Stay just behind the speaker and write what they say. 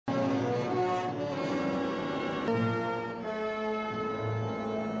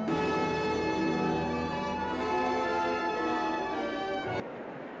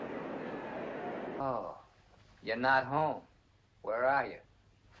You're not home. Where are you?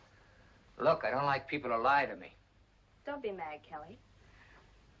 Look, I don't like people to lie to me. Don't be mad, Kelly.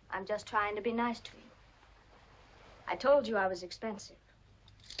 I'm just trying to be nice to you. I told you I was expensive.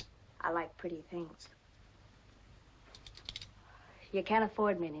 I like pretty things. You can't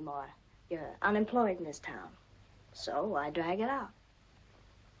afford me anymore. You're unemployed in this town. So I drag it out.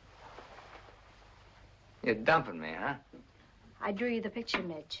 You're dumping me, huh? I drew you the picture,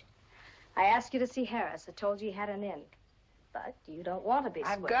 Midge. I asked you to see Harris. I told you he had an in. But you don't want to be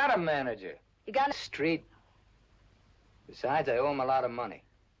I've swept. got a manager. You got a Street. Besides, I owe him a lot of money.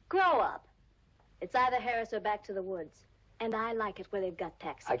 Grow up. It's either Harris or back to the woods. And I like it where they've got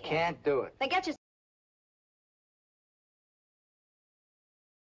taxi I cabs. can't do it. Then get your